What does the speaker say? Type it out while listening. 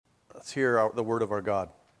Let's hear the word of our God.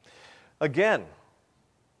 Again,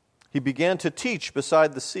 he began to teach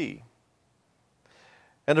beside the sea.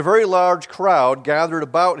 And a very large crowd gathered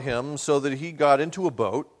about him so that he got into a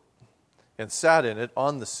boat and sat in it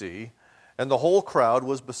on the sea, and the whole crowd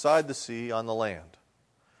was beside the sea on the land.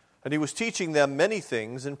 And he was teaching them many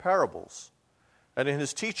things in parables. And in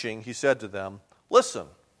his teaching he said to them, "Listen,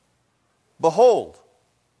 behold,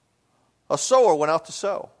 a sower went out to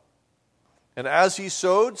sow. And as he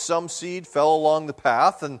sowed, some seed fell along the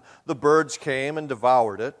path, and the birds came and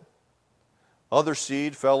devoured it. Other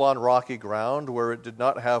seed fell on rocky ground where it did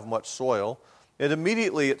not have much soil, and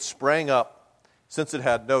immediately it sprang up, since it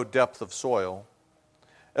had no depth of soil.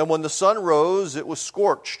 And when the sun rose, it was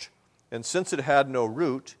scorched, and since it had no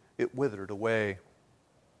root, it withered away.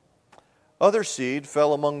 Other seed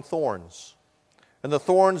fell among thorns, and the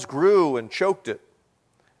thorns grew and choked it,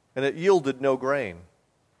 and it yielded no grain.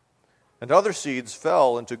 And other seeds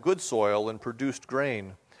fell into good soil and produced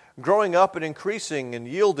grain, growing up and increasing and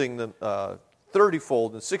yielding them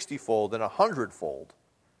 30-fold and 60-fold and 100-fold.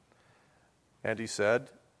 And he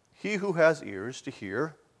said, He who has ears to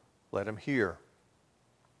hear, let him hear.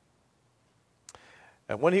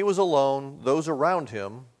 And when he was alone, those around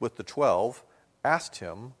him with the 12 asked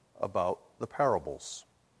him about the parables."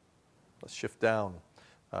 Let's shift down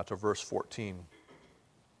to verse 14.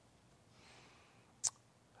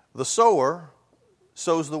 "The sower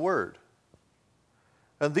sows the word.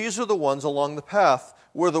 And these are the ones along the path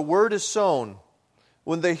where the word is sown.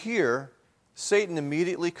 When they hear, Satan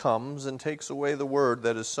immediately comes and takes away the word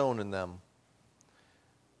that is sown in them.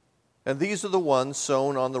 And these are the ones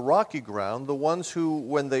sown on the rocky ground, the ones who,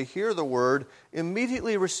 when they hear the word,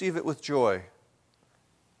 immediately receive it with joy.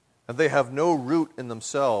 And they have no root in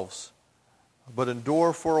themselves, but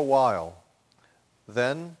endure for a while.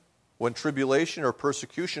 Then, when tribulation or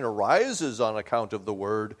persecution arises on account of the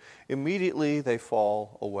word, immediately they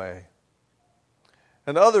fall away.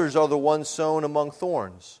 And others are the ones sown among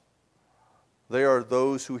thorns. They are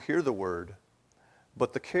those who hear the word,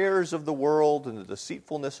 but the cares of the world and the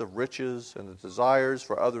deceitfulness of riches and the desires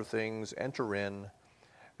for other things enter in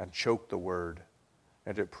and choke the word,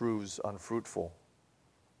 and it proves unfruitful.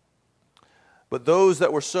 But those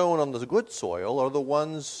that were sown on the good soil are the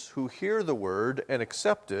ones who hear the word and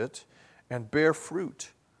accept it and bear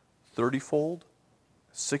fruit, 30-fold,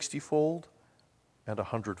 60-fold, and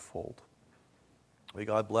 100-fold. May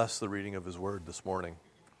God bless the reading of his word this morning.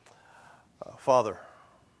 Father,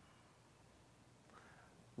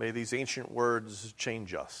 may these ancient words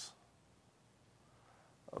change us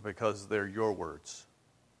because they're your words.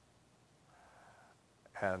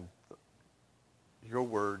 And your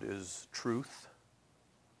word is truth.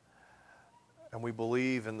 And we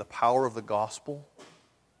believe in the power of the gospel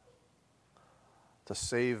to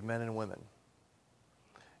save men and women.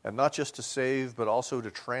 And not just to save, but also to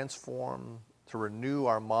transform, to renew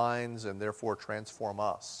our minds, and therefore transform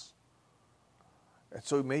us. And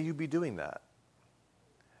so may you be doing that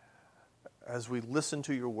as we listen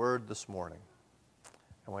to your word this morning.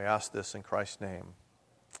 And we ask this in Christ's name.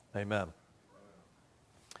 Amen.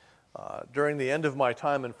 During the end of my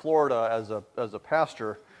time in Florida as a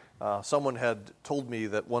pastor, someone had told me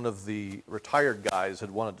that one of the retired guys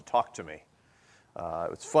had wanted to talk to me.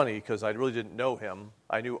 It's funny because I really didn't know him.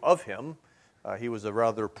 I knew of him. He was a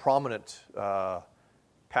rather prominent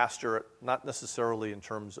pastor, not necessarily in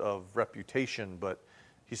terms of reputation, but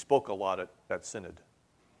he spoke a lot at Synod.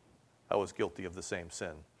 I was guilty of the same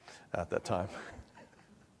sin at that time.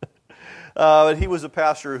 But he was a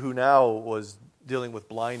pastor who now was dealing with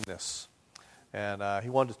blindness. And he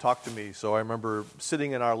wanted to talk to me, so I remember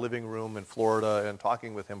sitting in our living room in Florida and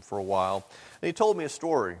talking with him for a while. And he told me a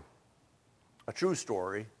story, a true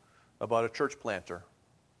story, about a church planter.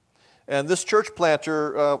 And this church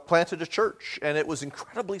planter planted a church, and it was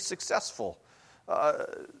incredibly successful.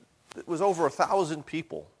 It was over 1,000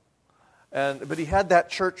 people. But he had that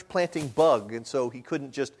church planting bug, and so he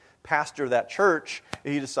couldn't just pastor that church.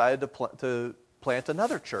 He decided to plant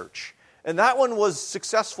another church. And that one was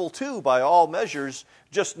successful too, by all measures,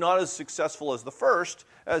 just not as successful as the first,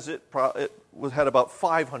 as it had about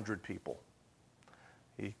 500 people.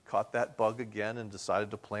 He caught that bug again and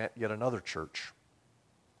decided to plant yet another church.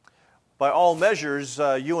 By all measures,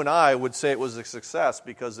 you and I would say it was a success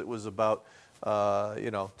because it was about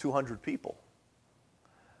 200 people.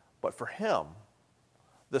 But for him,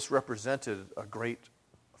 this represented a great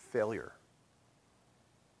failure.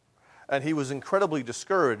 And he was incredibly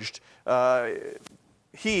discouraged.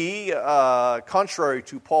 He, contrary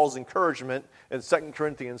to Paul's encouragement in 2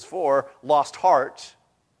 Corinthians 4, lost heart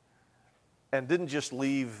and didn't just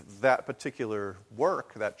leave that particular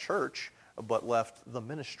work, that church, but left the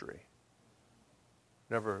ministry.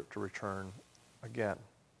 never to return again.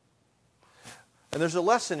 And there's a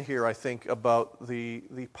lesson here, I think, about the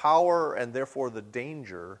power and therefore the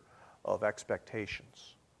danger of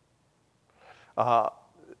expectations.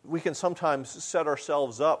 We can sometimes set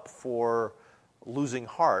ourselves up for losing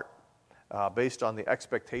heart based on the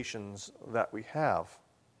expectations that we have.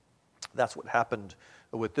 That's what happened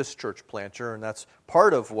with this church planter, and that's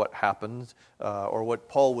part of what happened, or what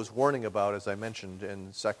Paul was warning about, as I mentioned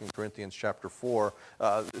in 2 Corinthians chapter 4.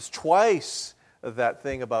 It's twice that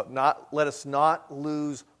thing about let us not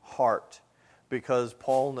lose heart, because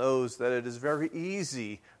Paul knows that it is very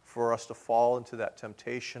easy for us to fall into that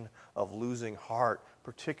temptation of losing heart,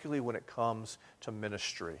 particularly when it comes to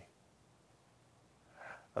ministry.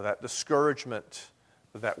 That discouragement,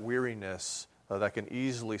 that weariness that can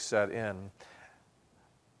easily set in.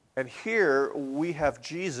 And here we have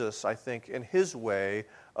Jesus, I think, in his way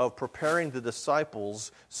of preparing the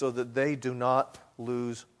disciples so that they do not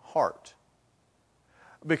lose heart.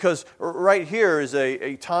 Because right here is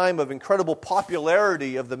a time of incredible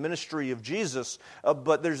popularity of the ministry of Jesus,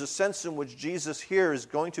 but there's a sense in which Jesus here is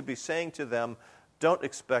going to be saying to them, don't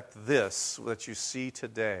expect this that you see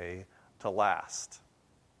today to last.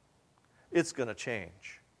 It's going to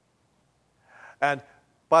change. And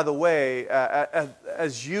by the way,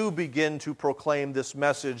 as you begin to proclaim this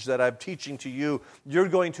message that I'm teaching to you, you're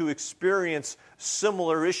going to experience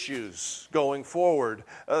similar issues going forward.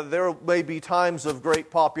 There may be times of great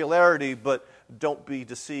popularity, but don't be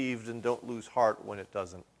deceived and don't lose heart when it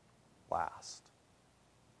doesn't last.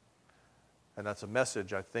 And that's a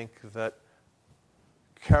message, I think, that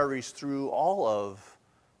carries through all of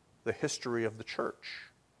the history of the church,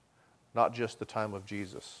 not just the time of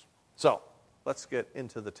Jesus. So, let's get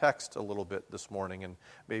into the text a little bit this morning, and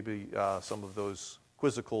maybe some of those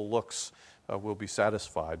quizzical looks will be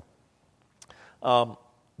satisfied.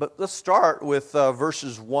 But let's start with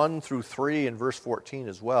verses 1 through 3 and verse 14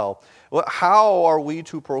 as well. How are we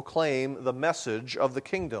to proclaim the message of the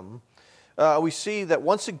kingdom? We see that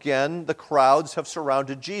once again the crowds have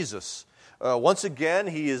surrounded Jesus. Once again,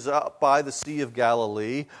 he is up by the Sea of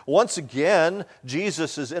Galilee. Once again,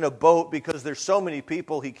 Jesus is in a boat because there's so many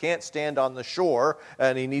people he can't stand on the shore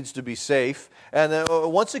and he needs to be safe. And then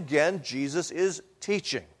once again, Jesus is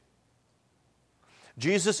teaching.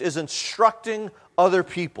 Jesus is instructing other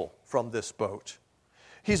people from this boat.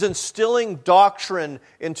 He's instilling doctrine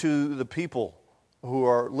into the people who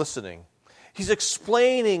are listening. He's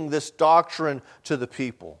explaining this doctrine to the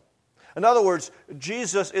people. In other words,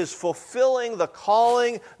 Jesus is fulfilling the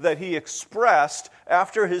calling that he expressed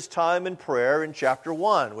after his time in prayer in chapter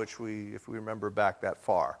 1, which if we remember back that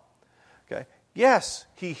far. Okay? Yes,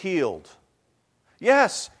 he healed.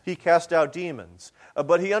 Yes, he cast out demons.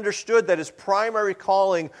 But he understood that his primary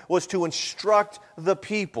calling was to instruct the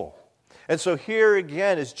people. And so here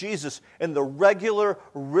again is Jesus in the regular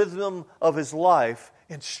rhythm of his life,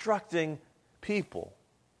 instructing people.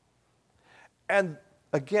 And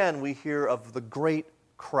again, we hear of the great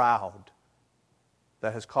crowd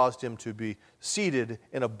that has caused him to be seated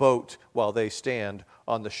in a boat while they stand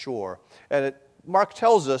on the shore. And Mark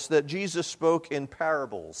tells us that Jesus spoke in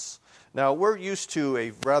parables. Now, we're used to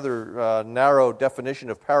a rather narrow definition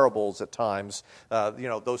of parables at times.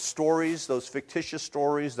 Those stories, those fictitious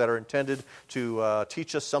stories that are intended to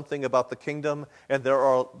teach us something about the kingdom. And there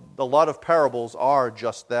are a lot of parables are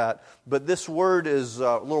just that. But this word is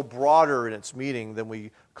a little broader in its meaning than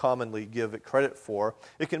we commonly give it credit for.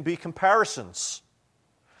 It can be comparisons.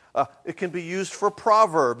 It can be used for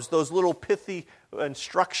proverbs, those little pithy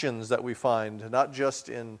instructions that we find, not just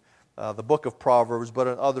in the book of Proverbs, but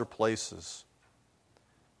in other places,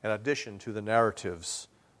 in addition to the narratives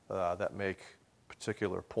that make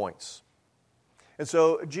particular points. And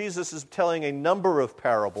so Jesus is telling a number of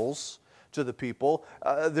parables to the people.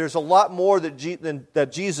 There's a lot more that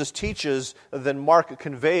Jesus teaches than Mark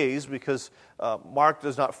conveys, because Mark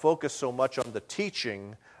does not focus so much on the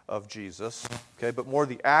teaching of Jesus, but more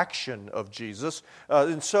the action of Jesus.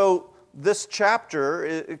 And so this chapter,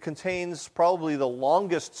 it contains probably the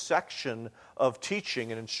longest section of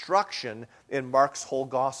teaching and instruction in Mark's whole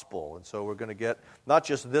gospel. And so we're going to get not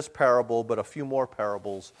just this parable, but a few more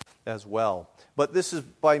parables as well. But this is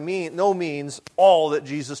by no means all that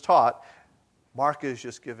Jesus taught. Mark is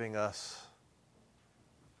just giving us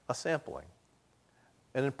a sampling,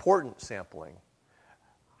 an important sampling.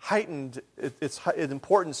 Its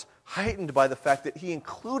importance heightened by the fact that he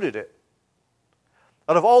included it.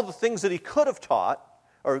 Out of all the things that he could have taught,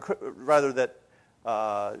 or rather that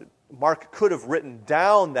Mark could have written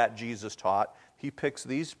down that Jesus taught, he picks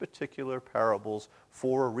these particular parables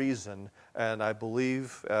for a reason, and I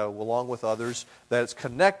believe, along with others, that it's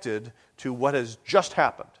connected to what has just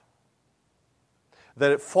happened.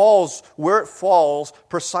 That it falls where it falls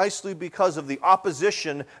precisely because of the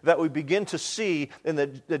opposition that we begin to see, and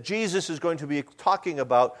that Jesus is going to be talking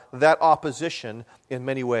about that opposition in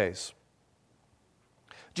many ways.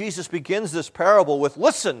 Jesus begins this parable with,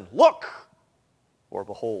 listen, look, or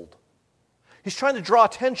behold. He's trying to draw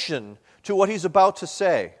attention to what he's about to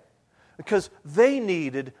say, because they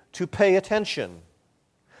needed to pay attention.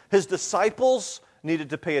 His disciples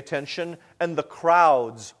needed to pay attention, and the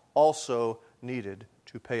crowds also needed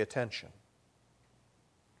to pay attention.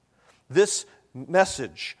 This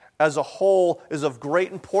message as a whole is of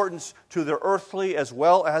great importance to their earthly as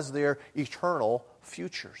well as their eternal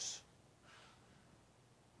futures.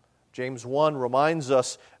 James 1 reminds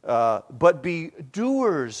us, but be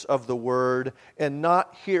doers of the word and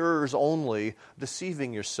not hearers only,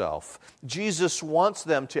 deceiving yourself. Jesus wants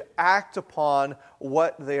them to act upon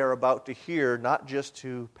what they are about to hear, not just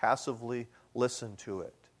to passively listen to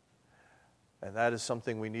it. And that is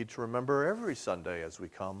something we need to remember every Sunday as we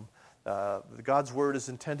come. God's word is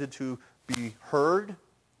intended to be heard,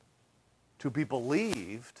 to be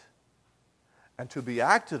believed, and to be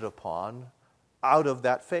acted upon out of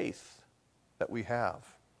that faith that we have.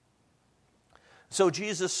 So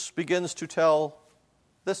Jesus begins to tell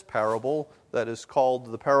this parable that is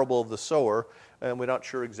called the parable of the sower, and we're not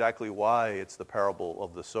sure exactly why it's the parable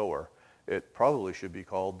of the sower. It probably should be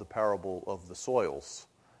called the parable of the soils,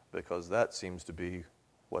 because that seems to be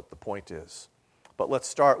what the point is. But let's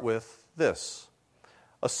start with this.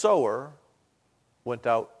 A sower went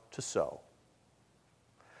out to sow.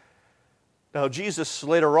 Now, Jesus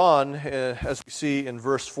later on, as we see in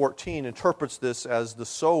verse 14, interprets this as the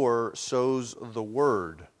sower sows the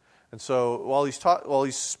word. And so while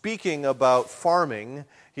he's speaking about farming,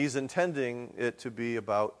 he's intending it to be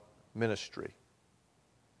about ministry.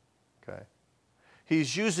 Okay?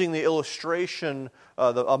 He's using the illustration,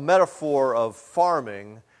 a metaphor of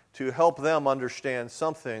farming to help them understand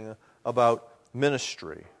something about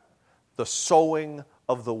ministry, the sowing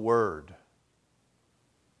of the word.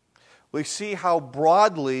 We see how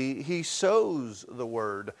broadly he sows the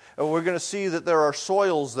word. And we're going to see that there are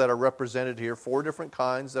soils that are represented here, 4 different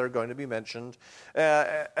kinds that are going to be mentioned.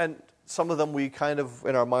 And some of them we kind of,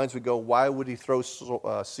 in our minds, we go, why would he throw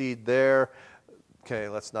seed there? Okay,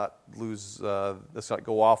 let's not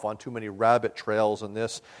go off on too many rabbit trails in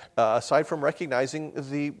this, aside from recognizing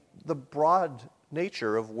the broad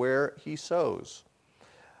nature of where he sows.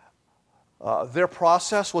 Their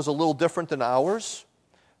process was a little different than ours.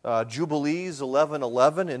 Jubilees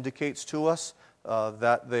 11:11 indicates to us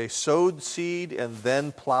that they sowed seed and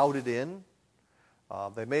then plowed it in.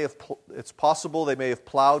 It's possible they may have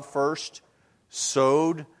plowed first,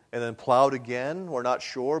 sowed, and then plowed again. We're not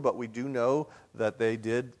sure, but we do know that they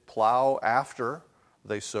did plow after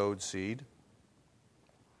they sowed seed.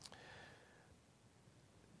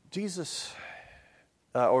 Jesus,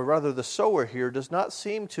 or rather the sower here, does not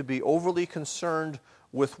seem to be overly concerned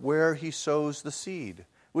with where he sows the seed,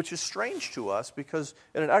 which is strange to us because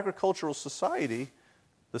in an agricultural society,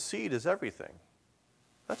 the seed is everything.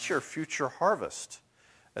 That's your future harvest.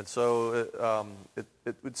 And so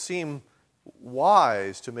it would seem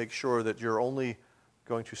wise to make sure that you're only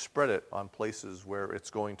going to spread it on places where it's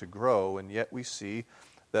going to grow, and yet we see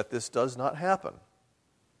that this does not happen.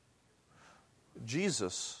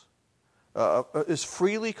 Jesus is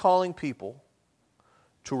freely calling people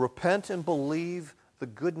to repent and believe the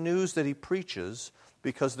good news that he preaches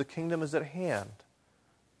because the kingdom is at hand.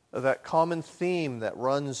 That common theme that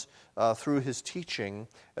runs through his teaching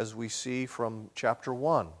as we see from chapter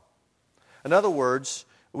 1. In other words,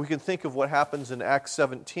 we can think of what happens in Acts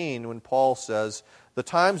 17 when Paul says, "The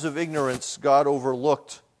times of ignorance God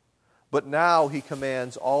overlooked, but now he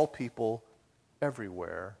commands all people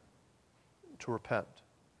everywhere to repent."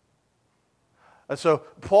 And so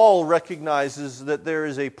Paul recognizes that there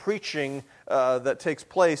is a preaching that takes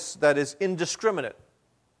place that is indiscriminate,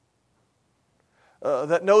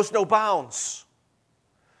 that knows no bounds,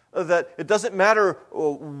 that it doesn't matter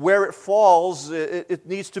where it falls, it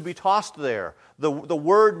needs to be tossed there. The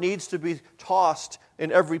word needs to be tossed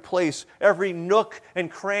in every place, every nook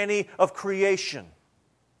and cranny of creation.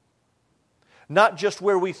 Not just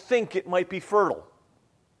where we think it might be fertile,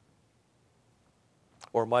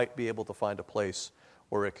 or might be able to find a place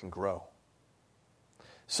where it can grow.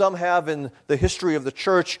 Some have, in the history of the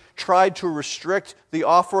church, tried to restrict the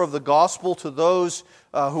offer of the gospel to those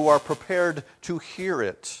who are prepared to hear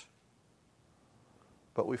it.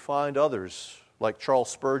 But we find others, like Charles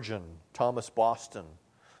Spurgeon, Thomas Boston,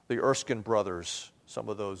 the Erskine brothers. Some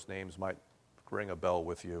of those names might ring a bell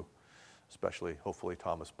with you, especially, hopefully,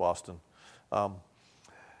 Thomas Boston.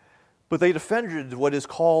 But they defended what is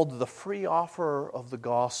called the free offer of the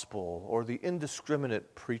gospel, or the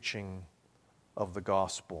indiscriminate preaching of the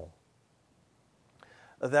gospel.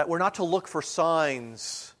 That we're not to look for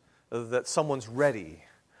signs that someone's ready,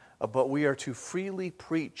 but we are to freely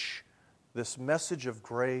preach this message of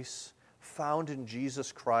grace found in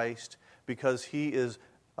Jesus Christ, because He is,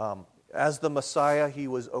 as the Messiah, He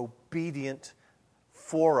was obedient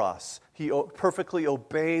for us. He perfectly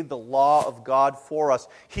obeyed the law of God for us.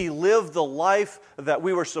 He lived the life that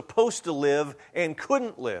we were supposed to live and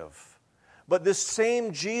couldn't live. But this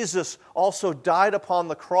same Jesus also died upon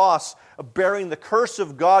the cross, bearing the curse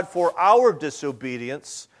of God for our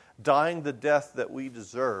disobedience, dying the death that we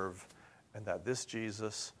deserve, and that this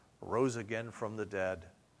Jesus rose again from the dead.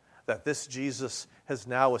 That this Jesus has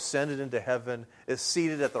now ascended into heaven, is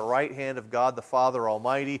seated at the right hand of God the Father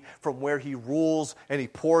Almighty, from where He rules and He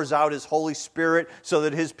pours out His Holy Spirit so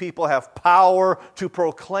that His people have power to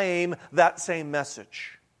proclaim that same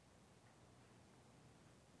message.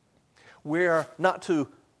 We are not to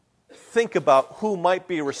think about who might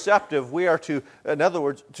be receptive. We are to, in other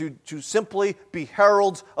words, to simply be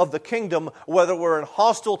heralds of the kingdom, whether we're in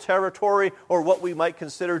hostile territory or what we might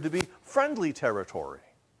consider to be friendly territory.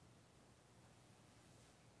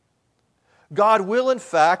 God will, in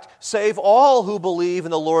fact, save all who believe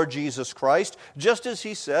in the Lord Jesus Christ, just as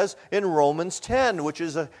He says in Romans 10, which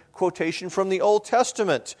is a quotation from the Old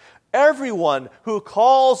Testament. Everyone who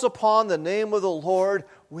calls upon the name of the Lord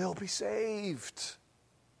will be saved.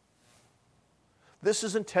 This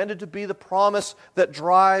is intended to be the promise that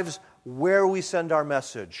drives where we send our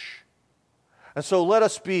message. And so let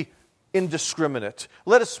us be indiscriminate.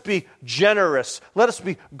 Let us be generous. Let us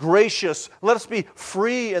be gracious. Let us be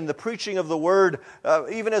free in the preaching of the word,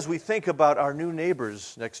 even as we think about our new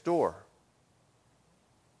neighbors next door.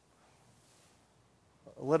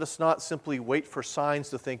 Let us not simply wait for signs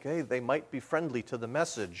to think, hey, they might be friendly to the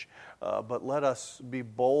message, but let us be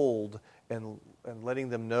bold in letting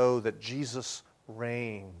them know that Jesus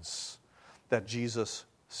reigns, that Jesus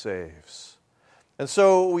saves. And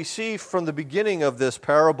so we see from the beginning of this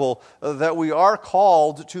parable that we are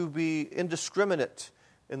called to be indiscriminate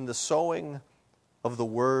in the sowing of the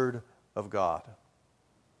Word of God.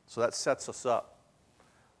 So that sets us up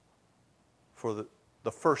for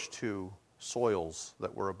the first two soils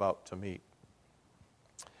that we're about to meet.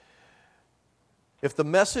 If the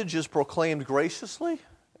message is proclaimed graciously,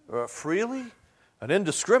 freely, and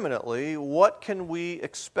indiscriminately, what can we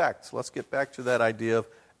expect? Let's get back to that idea of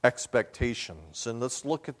expectations. And let's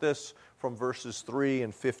look at this from verses 3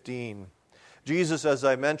 and 15. Jesus, as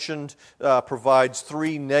I mentioned, provides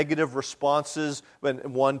 3 negative responses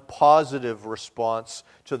and 1 positive response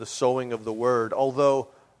to the sowing of the word, although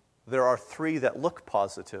there are 3 that look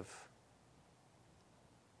positive.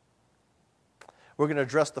 We're going to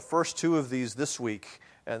address the first 2 of these this week,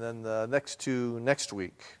 and then the next 2 next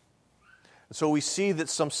week. And so we see that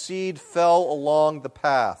some seed fell along the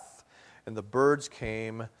path, and the birds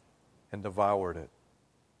came and devoured it.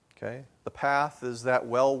 Okay? The path is that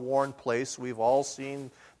well-worn place. We've all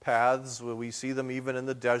seen paths. We see them even in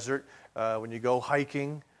the desert. When you go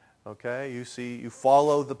hiking, okay, you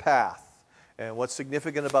follow the path. And what's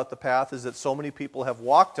significant about the path is that so many people have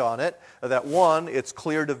walked on it that 1, it's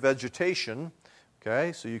cleared of vegetation,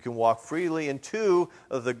 okay, so you can walk freely, and 2,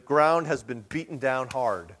 the ground has been beaten down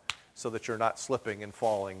hard so that you're not slipping and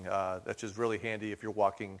falling. That's just really handy if you're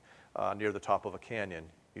walking near the top of a canyon.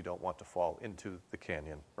 You don't want to fall into the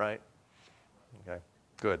canyon, right? Okay,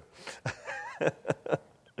 good.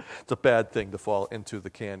 It's a bad thing to fall into the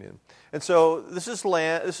canyon. And so this is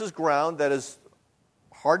land, this is ground that is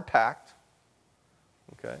hard packed.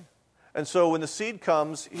 Okay? And so when the seed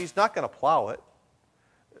comes, he's not going to plow it.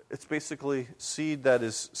 It's basically seed that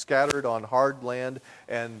is scattered on hard land,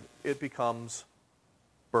 and it becomes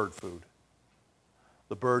bird food.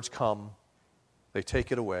 The birds come, they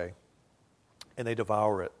take it away, and they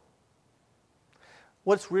devour it.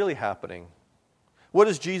 What's really happening? What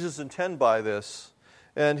does Jesus intend by this?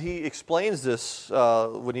 And he explains this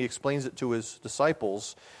when he explains it to his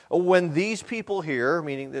disciples. When these people hear,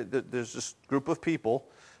 meaning that there's this group of people,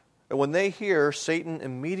 and when they hear, Satan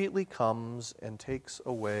immediately comes and takes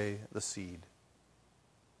away the seed.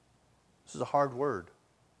 This is a hard word.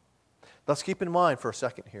 Let's keep in mind for a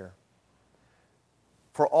second here.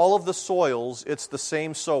 For all of the soils, it's the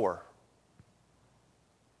same sower.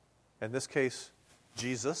 In this case,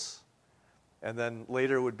 Jesus, and then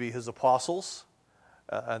later it would be his apostles,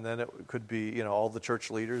 and then it could be, all the church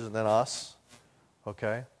leaders, and then us.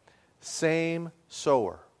 Okay? Same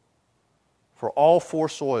sower for all 4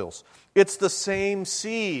 soils. It's the same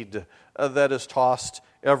seed that is tossed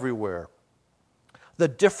everywhere. The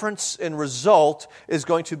difference in result is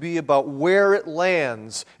going to be about where it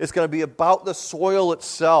lands. It's going to be about the soil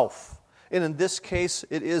itself. And in this case,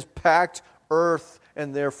 it is packed earth,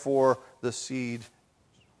 and therefore the seed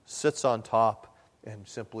sits on top and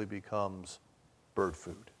simply becomes bird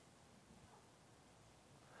food.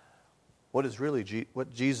 What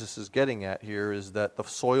Jesus is getting at here is that the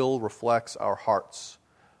soil reflects our hearts.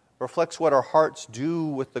 It reflects what our hearts do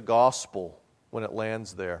with the gospel when it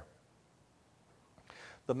lands there.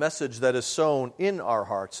 The message that is sown in our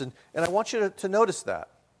hearts. And I want you to notice that.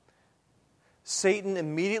 Satan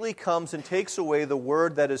immediately comes and takes away the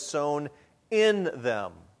word that is sown in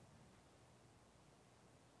them.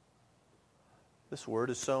 This word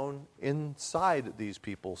is sown inside these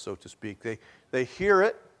people, so to speak. They hear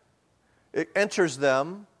it, it enters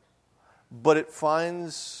them, but it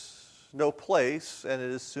finds no place, and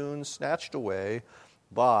it is soon snatched away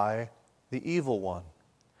by the evil one.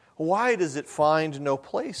 Why does it find no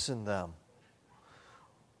place in them?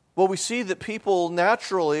 Well, we see that people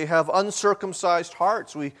naturally have uncircumcised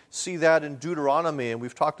hearts. We see that in Deuteronomy, and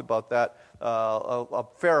we've talked about that a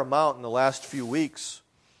fair amount in the last few weeks.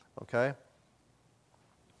 Okay?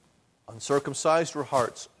 Uncircumcised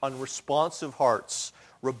hearts, unresponsive hearts,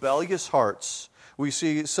 rebellious hearts. We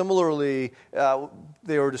see similarly,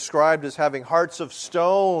 they are described as having hearts of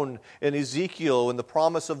stone in Ezekiel. In the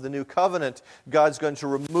promise of the new covenant, God's going to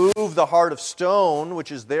remove the heart of stone,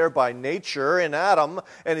 which is there by nature in Adam,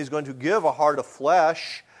 and He's going to give a heart of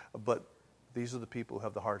flesh. But these are the people who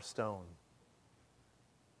have the heart of stone.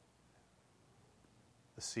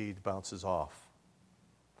 The seed bounces off.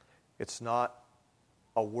 It's not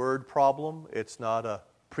a word problem. It's not a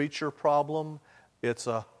preacher problem. It's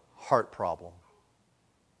a heart problem.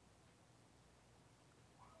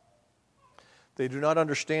 They do not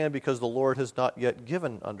understand because the Lord has not yet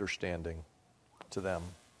given understanding to them.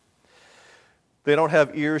 They don't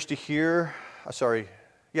have ears to hear,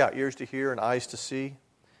 ears to hear and eyes to see,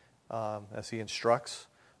 as He instructs.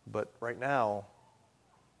 But right now,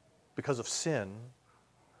 because of sin,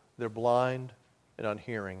 they're blind and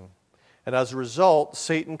unhearing. And as a result,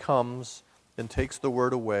 Satan comes and takes the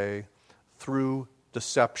word away through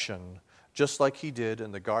deception, just like he did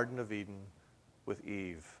in the Garden of Eden with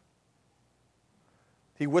Eve.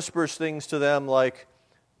 He whispers things to them like,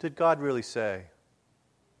 did God really say?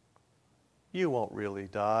 You won't really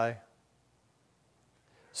die.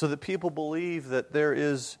 So that people believe that there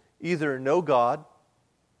is either no God,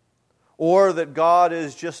 or that God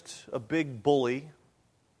is just a big bully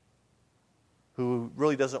who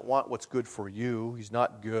really doesn't want what's good for you. He's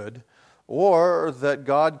not good. Or that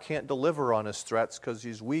God can't deliver on His threats because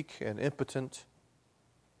He's weak and impotent,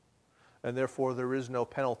 and therefore there is no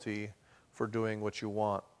penalty for doing what you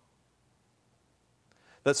want.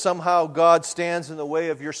 That somehow God stands in the way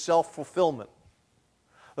of your self-fulfillment.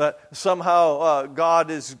 That somehow God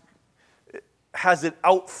has it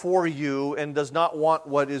out for you and does not want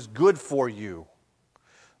what is good for you.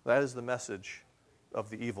 That is the message of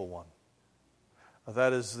the evil one.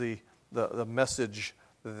 That is the message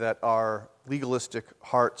that our legalistic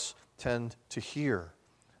hearts tend to hear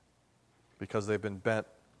because they've been bent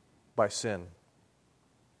by sin.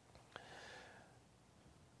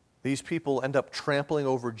 These people end up trampling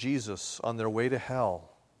over Jesus on their way to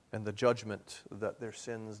hell and the judgment that their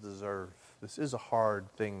sins deserve. This is a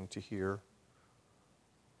hard thing to hear,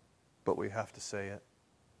 but we have to say it.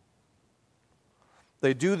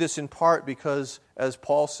 They do this in part because, as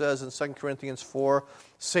Paul says in 2 Corinthians 4,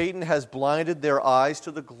 Satan has blinded their eyes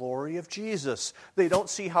to the glory of Jesus. They don't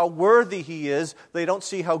see how worthy He is. They don't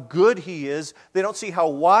see how good He is. They don't see how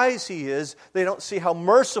wise He is. They don't see how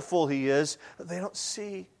merciful He is. They don't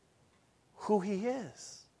see who He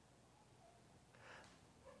is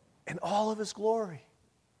in all of His glory.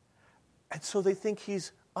 And so they think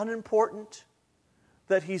He's unimportant,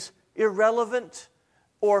 that He's irrelevant,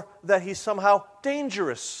 or that He's somehow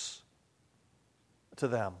dangerous to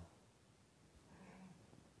them.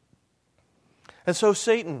 And so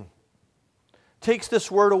Satan takes this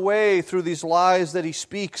word away through these lies that he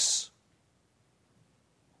speaks.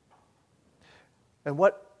 And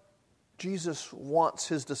what Jesus wants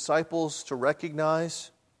His disciples to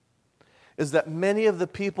recognize is that many of the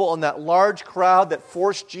people in that large crowd that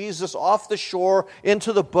forced Jesus off the shore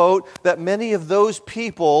into the boat, that many of those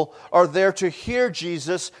people are there to hear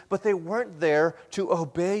Jesus, but they weren't there to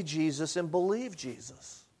obey Jesus and believe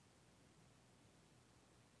Jesus.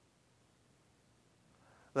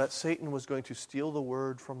 That Satan was going to steal the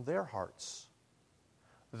word from their hearts,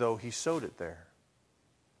 though he sowed it there.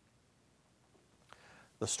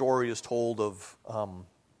 The story is told of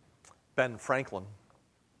Ben Franklin.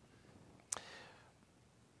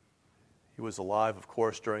 He was alive, of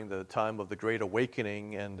course, during the time of the Great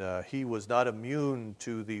Awakening, and he was not immune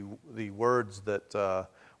to the words that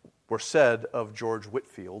were said of George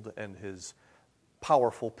Whitefield and his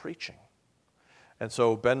powerful preaching. And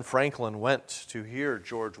so Ben Franklin went to hear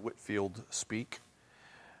George Whitefield speak,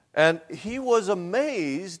 and he was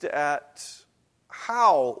amazed at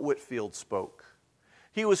how Whitefield spoke.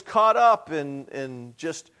 He was caught up in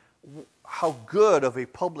just how good of a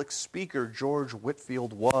public speaker George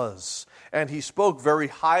Whitefield was. And he spoke very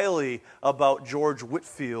highly about George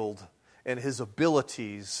Whitefield and his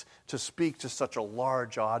abilities to speak to such a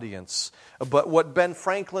large audience. But what Ben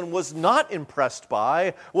Franklin was not impressed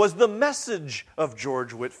by was the message of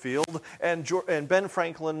George Whitefield, and Ben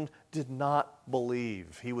Franklin did not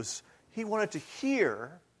believe. He wanted to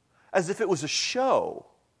hear as if it was a show,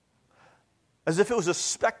 as if it was a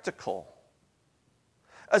spectacle,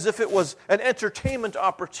 as if it was an entertainment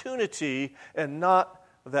opportunity, and not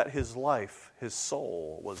that his life, his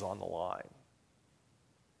soul, was on the line.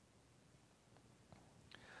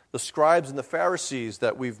 The scribes and the Pharisees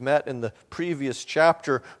that we've met in the previous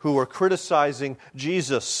chapter who were criticizing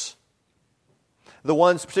Jesus, the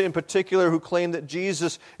ones in particular who claim that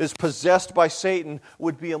Jesus is possessed by Satan,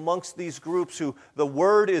 would be amongst these groups who the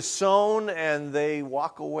word is sown and they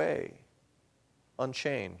walk away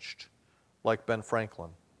unchanged, like Ben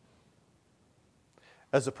Franklin.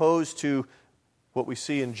 As opposed to what we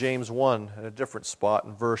see in James 1 at a different spot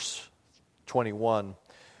in verse 21.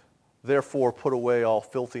 Therefore put away all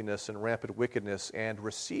filthiness and rampant wickedness, and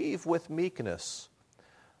receive with meekness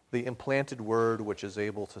the implanted word which is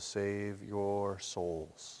able to save your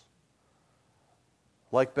souls.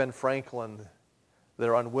 Like Ben Franklin,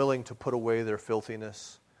 they're unwilling to put away their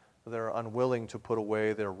filthiness. They're unwilling to put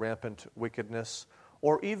away their rampant wickedness,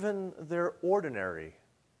 or even their ordinary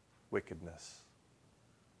wickedness.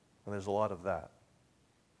 And there's a lot of that.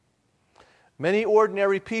 Many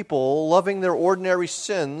ordinary people, loving their ordinary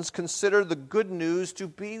sins, consider the good news to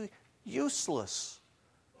be useless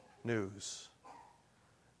news.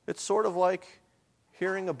 It's sort of like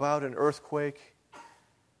hearing about an earthquake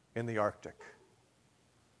in the Arctic.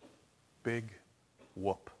 Big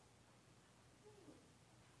whoop.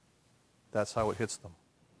 That's how it hits them.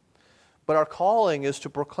 But our calling is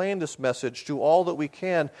to proclaim this message to all that we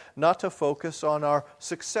can, not to focus on our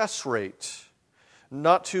success rate,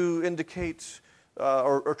 not to indicate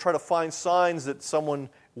or try to find signs that someone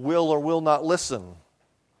will or will not listen.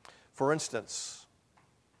 For instance,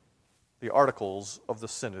 the Articles of the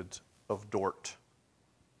Synod of Dort.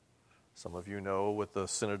 Some of you know what the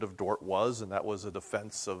Synod of Dort was, and that was a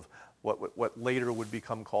defense of what later would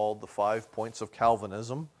become called the 5 points of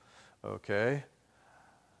Calvinism. Okay.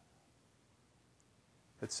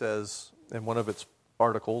 It says in one of its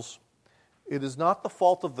articles, it is not the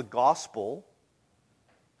fault of the gospel,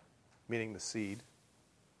 meaning the seed,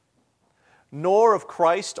 nor of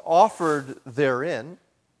Christ offered therein,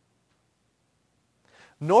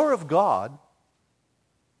 nor of God,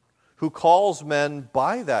 who calls men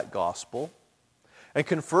by that gospel and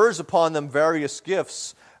confers upon them various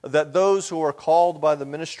gifts, that those who are called by the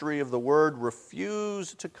ministry of the word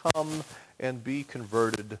refuse to come and be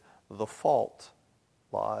converted. The fault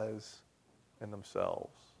lies in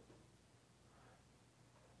themselves.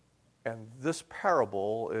 And this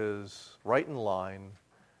parable is right in line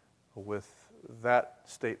with that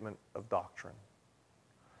statement of doctrine.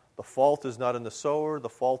 The fault is not in the sower, the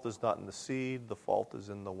fault is not in the seed, the fault is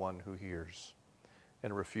in the one who hears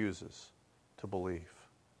and refuses to believe.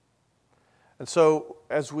 And so,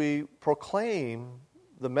 as we proclaim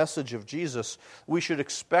the message of Jesus, we should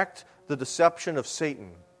expect the deception of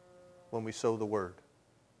Satan when we sow the word.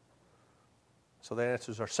 So that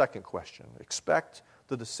answers our second question. Expect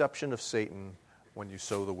the deception of Satan when you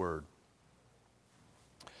sow the word.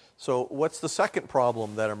 So what's the second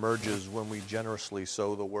problem that emerges when we generously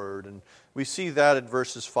sow the word? And we see that in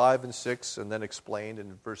verses 5 and 6, and then explained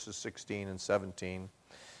in verses 16 and 17.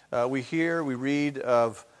 We read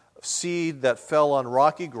of seed that fell on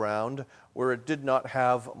rocky ground where it did not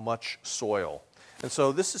have much soil. And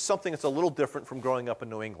so this is something that's a little different from growing up in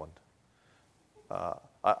New England.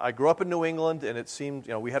 I grew up in New England, and it seemed,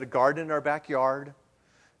 we had a garden in our backyard,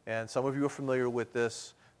 and some of you are familiar with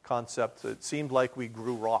this concept. It seemed like we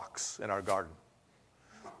grew rocks in our garden.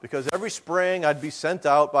 Because every spring I'd be sent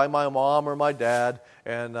out by my mom or my dad,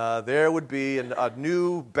 and there would be a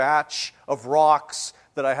new batch of rocks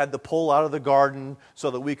that I had to pull out of the garden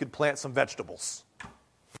so that we could plant some vegetables.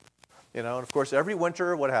 And of course, every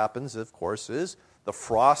winter what happens, of course, is the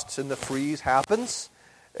frost and the freeze happens,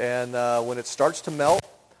 and when it starts to melt,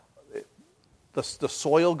 the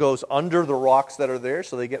soil goes under the rocks that are there,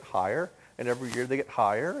 so they get higher, and every year they get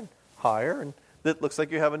higher and higher, and it looks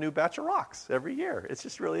like you have a new batch of rocks every year. It's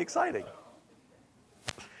just really exciting.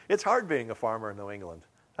 It's hard being a farmer in New England.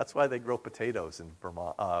 That's why they grow potatoes in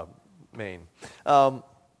Maine. But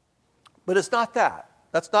it's not that.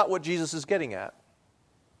 That's not what Jesus is getting at.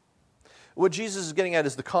 What Jesus is getting at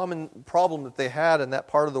is the common problem that they had in that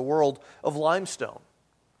part of the world of limestone,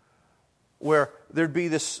 where there'd be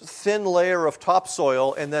this thin layer of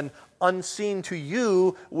topsoil, and then unseen to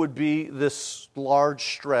you would be this large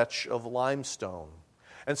stretch of limestone.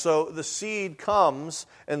 And so the seed comes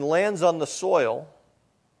and lands on the soil.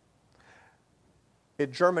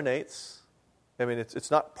 It germinates. I mean, it's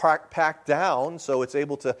not packed down, so it's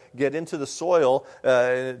able to get into the soil.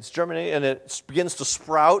 And it's germinating, and it begins to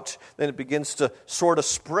sprout. Then it begins to sort of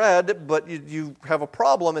spread, but you have a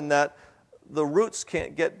problem in that the roots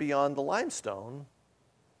can't get beyond the limestone,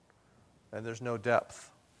 and there's no depth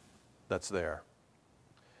that's there.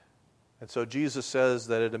 And so Jesus says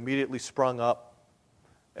that it immediately sprung up,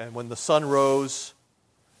 and when the sun rose,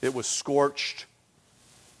 it was scorched,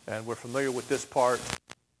 and we're familiar with this part,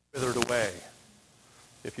 withered away.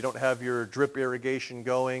 If you don't have your drip irrigation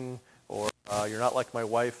going, or you're not like my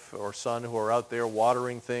wife or son who are out there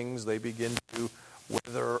watering things, they begin to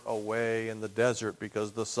wither away in the desert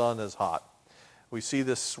because the sun is hot. We see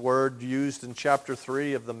this word used in chapter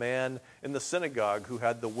 3 of the man in the synagogue who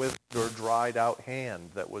had the withered or dried out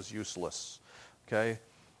hand that was useless. Okay?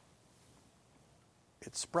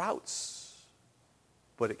 It sprouts,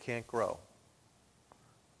 but it can't grow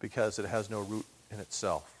because it has no root in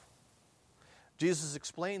itself. Jesus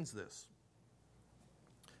explains this.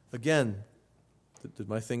 Again, did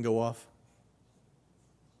my thing go off?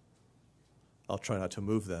 I'll try not to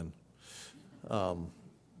move then.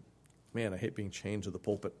 Man, I hate being chained to the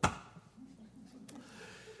pulpit.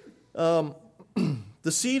 The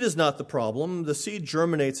seed is not the problem. The seed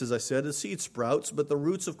germinates, as I said. The seed sprouts, but the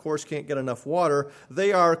roots, of course, can't get enough water.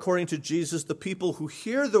 They are, according to Jesus, the people who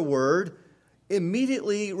hear the word,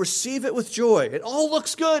 immediately receive it with joy. It all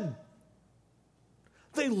looks good.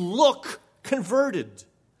 They look converted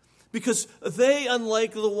because they,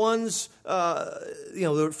 unlike the ones,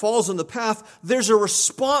 that falls in the path, there's a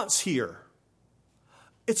response here.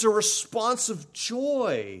 It's a response of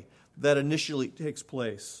joy that initially takes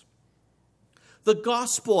place. The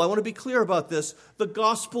gospel, I want to be clear about this, the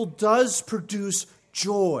gospel does produce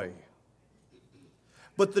joy.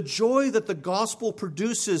 But the joy that the gospel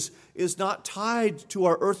produces is not tied to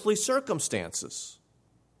our earthly circumstances.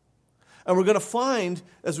 And we're going to find,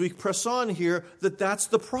 as we press on here, that that's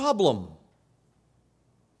the problem.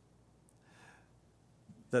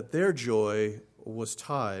 That their joy was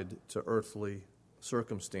tied to earthly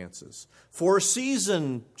circumstances. For a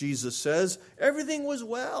season, Jesus says, everything was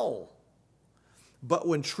well. But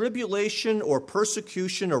when tribulation or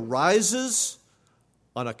persecution arises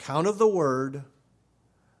on account of the word,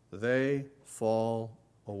 they fall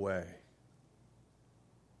away.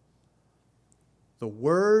 The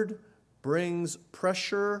word brings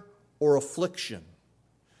pressure or affliction.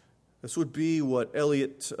 This would be what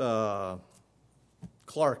Elliot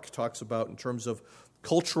Clark talks about in terms of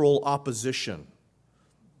cultural opposition.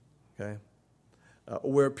 Okay?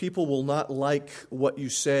 Where people will not like what you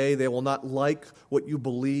say, they will not like what you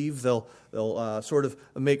believe, they'll sort of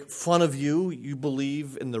make fun of you. You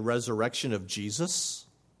believe in the resurrection of Jesus.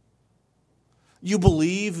 You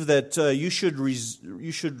believe that you should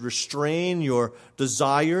restrain your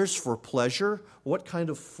desires for pleasure. What kind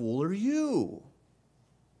of fool are you?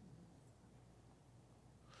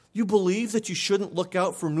 You believe that you shouldn't look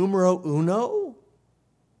out for numero uno?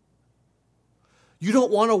 You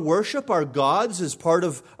don't want to worship our gods as part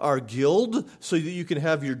of our guild so that you can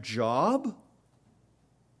have your job?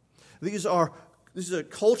 These are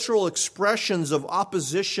cultural expressions of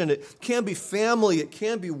opposition. It can be family, it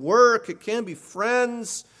can be work, it can be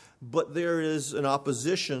friends, but there is an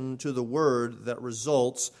opposition to the word that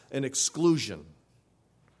results in exclusion,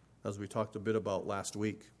 as we talked a bit about last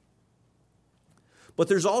week. But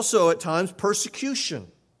there's also at times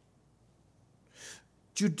persecution,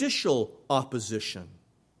 judicial opposition,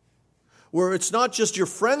 where it's not just your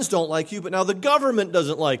friends don't like you, but now the government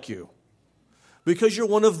doesn't like you because you're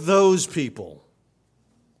one of those people.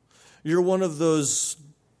 You're one of those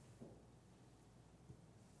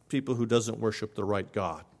people who doesn't worship the right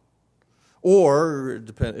God. Or,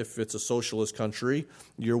 if it's a socialist country,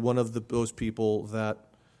 you're one of those people that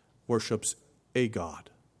worships a God.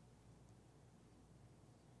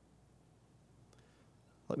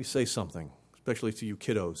 Let me say something, especially to you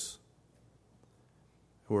kiddos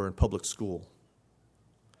who are in public school.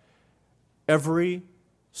 Every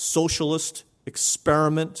socialist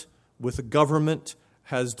experiment with a government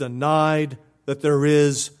has denied that there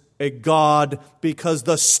is a God because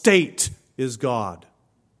the state is God.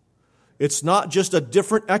 It's not just a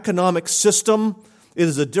different economic system. It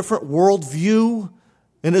is a different worldview,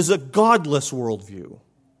 and is a godless worldview.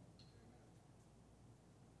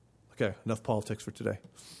 Okay, enough politics for today.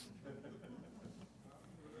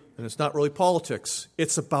 And it's not really politics.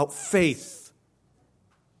 It's about faith.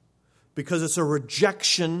 Because it's a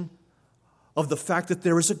rejection of the fact that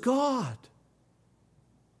there is a God.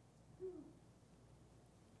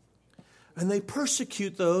 And they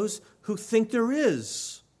persecute those who think there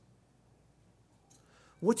is.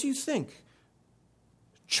 What do you think?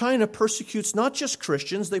 China persecutes not just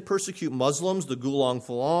Christians, they persecute Muslims, the Gulong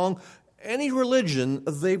Falong, any religion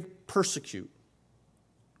they persecute.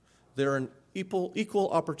 They're an equal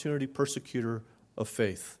opportunity persecutor of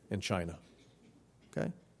faith in China.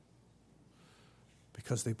 Okay?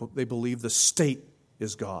 Because they believe the state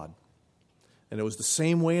is God. And it was the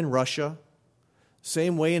same way in Russia,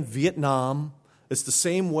 same way in Vietnam, it's the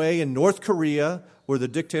same way in North Korea, where the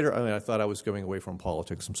dictator, I thought I was going away from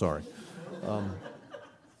politics, I'm sorry.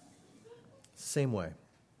 Same way.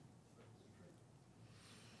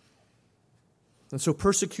 And so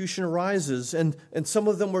persecution arises, and some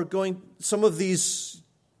of them some of these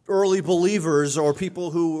early believers or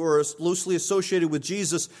people who were loosely associated with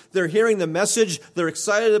Jesus, they're hearing the message, they're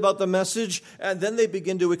excited about the message, and then they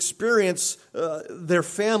begin to experience their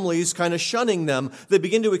families kind of shunning them. They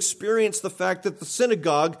begin to experience the fact that the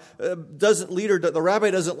synagogue the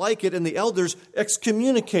rabbi doesn't like it, and the elders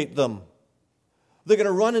excommunicate them. They're going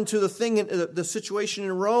to run into the situation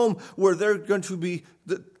in Rome where they're going to be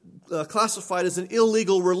classified as an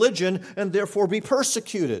illegal religion and therefore be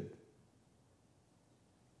persecuted.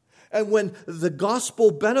 And when the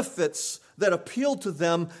gospel benefits that appeal to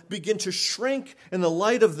them begin to shrink in the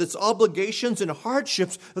light of its obligations and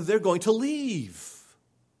hardships, they're going to leave.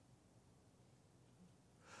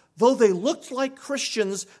 Though they looked like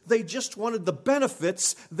Christians, they just wanted the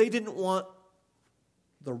benefits. They didn't want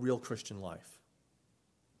the real Christian life.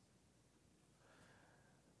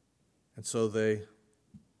 And so they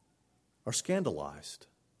are scandalized,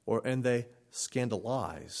 and they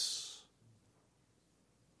scandalize.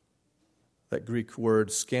 That Greek word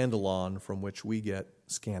scandalon, from which we get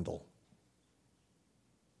scandal,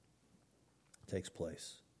 takes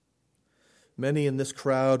place. Many in this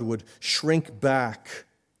crowd would shrink back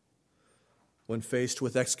when faced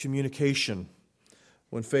with excommunication,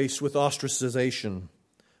 when faced with ostracization.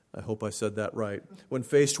 I hope I said that right. When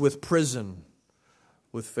faced with prison,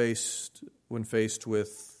 when faced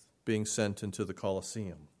with being sent into the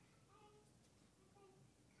Colosseum.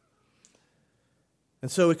 And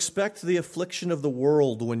so expect the affliction of the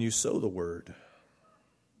world when you sow the word.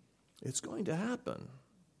 It's going to happen.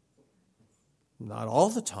 Not all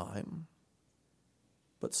the time,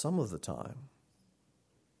 but some of the time.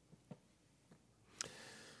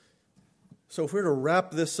 So if we're to wrap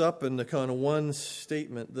this up in the kind of one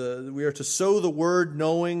statement, we are to sow the word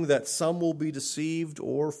knowing that some will be deceived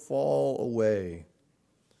or fall away.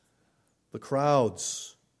 The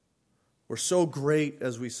crowds were so great,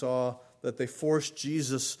 as we saw, that they forced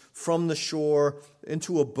Jesus from the shore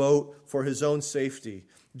into a boat for his own safety.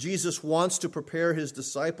 Jesus wants to prepare his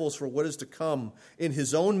disciples for what is to come in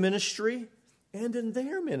his own ministry and in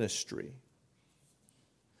their ministry.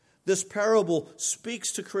 This parable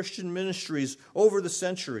speaks to Christian ministries over the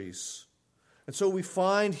centuries. And so we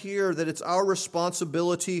find here that it's our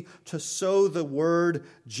responsibility to sow the word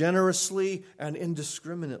generously and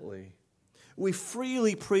indiscriminately. We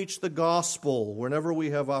freely preach the gospel whenever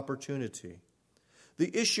we have opportunity.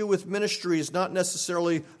 The issue with ministry is not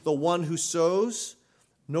necessarily the one who sows,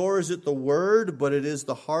 nor is it the word, but it is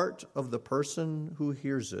the heart of the person who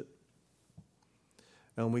hears it.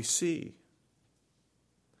 And we see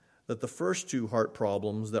that the first two heart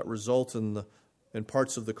problems that result in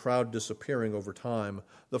parts of the crowd disappearing over time,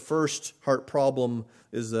 the first heart problem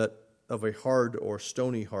is that of a hard or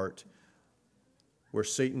stony heart, where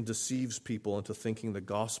Satan deceives people into thinking the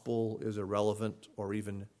gospel is irrelevant or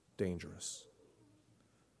even dangerous.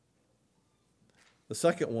 The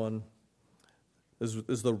second one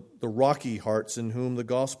is the rocky hearts in whom the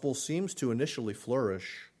gospel seems to initially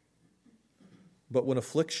flourish, but when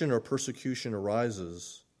affliction or persecution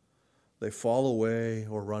arises, they fall away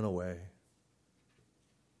or run away.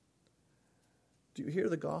 Do you hear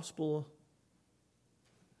the gospel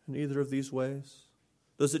in either of these ways?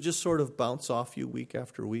 Does it just sort of bounce off you week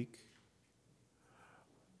after week?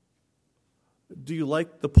 Do you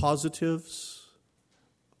like the positives,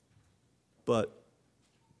 but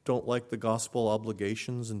don't like the gospel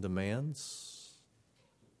obligations and demands?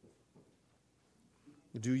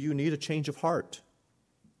 Do you need a change of heart?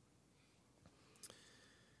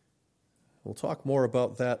 We'll talk more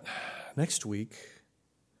about that next week.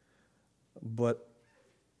 But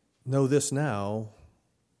know this now,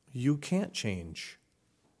 you can't change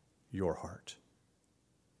your heart.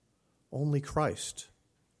 Only Christ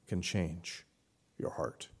can change your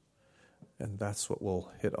heart. And that's what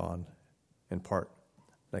we'll hit on in part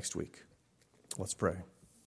next week. Let's pray.